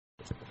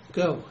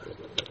Go.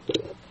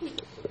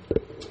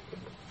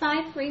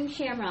 5 green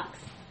shamrocks.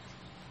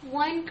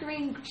 1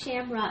 green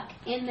shamrock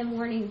in the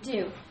morning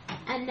dew.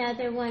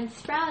 Another one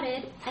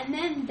sprouted, and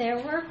then there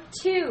were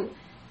 2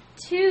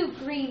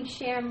 green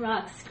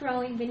shamrocks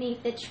growing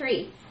beneath the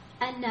tree.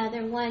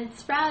 Another one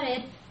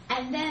sprouted,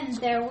 and then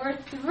there were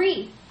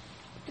 3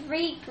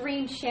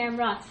 green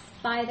shamrocks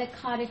by the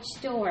cottage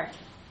door.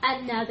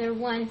 Another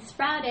one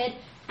sprouted,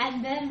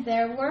 and then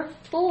there were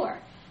 4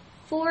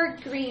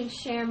 green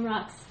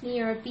shamrocks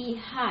near a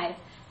beehive.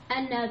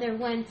 Another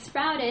one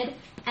sprouted,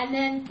 and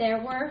then there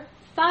were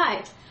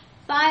 5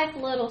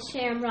 little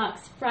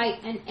shamrocks,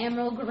 bright and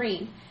emerald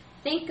green.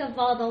 Think of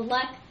all the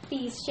luck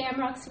these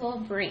shamrocks will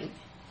bring.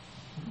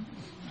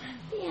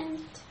 The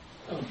end.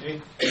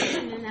 Okay.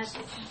 And then that's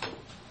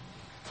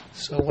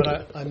So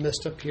what I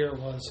messed up here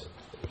was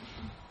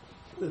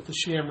that the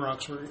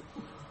shamrocks were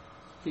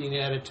being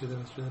added to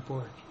them through the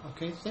board.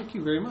 Okay, thank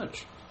you very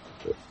much.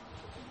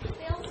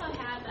 We also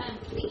have,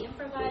 we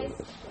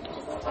improvised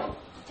just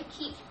to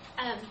keep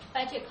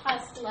budget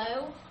costs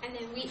low, and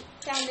then we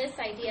found this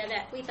idea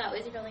that we thought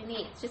was really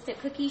neat. It's just a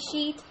cookie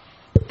sheet,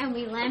 and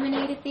we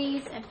laminated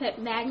these and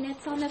put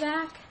magnets on the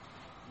back,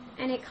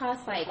 and it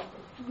costs like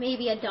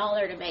maybe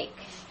 $1 to make.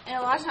 And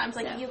a lot of times,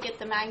 you get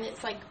the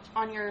magnets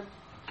on your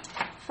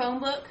phone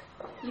book.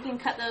 You can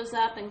cut those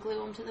up and glue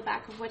them to the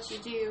back of what you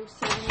do,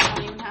 so then you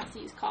don't even have to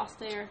use cost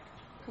there,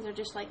 because they're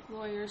just like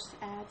lawyers'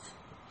 ads.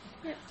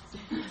 Yep.